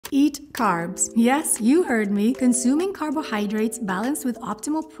Eat carbs. Yes, you heard me. Consuming carbohydrates balanced with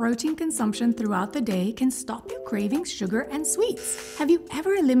optimal protein consumption throughout the day can stop you craving sugar and sweets. Have you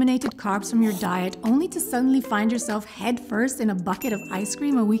ever eliminated carbs from your diet only to suddenly find yourself head first in a bucket of ice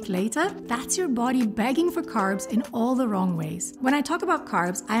cream a week later? That's your body begging for carbs in all the wrong ways. When I talk about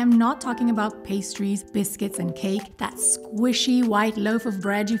carbs, I am not talking about pastries, biscuits, and cake, that squishy white loaf of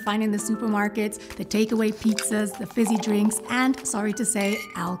bread you find in the supermarkets, the takeaway pizzas, the fizzy drinks, and, sorry to say,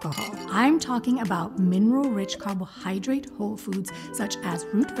 alcohol. I'm talking about mineral-rich carbohydrate whole foods such as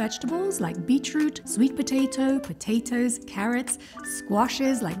root vegetables like beetroot, sweet potato, potatoes, carrots,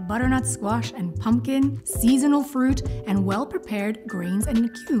 squashes like butternut squash and pumpkin, seasonal fruit, and well-prepared grains and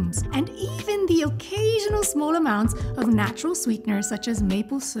legumes, and even the occasional small amounts of natural sweeteners such as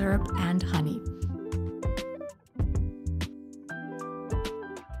maple syrup and honey.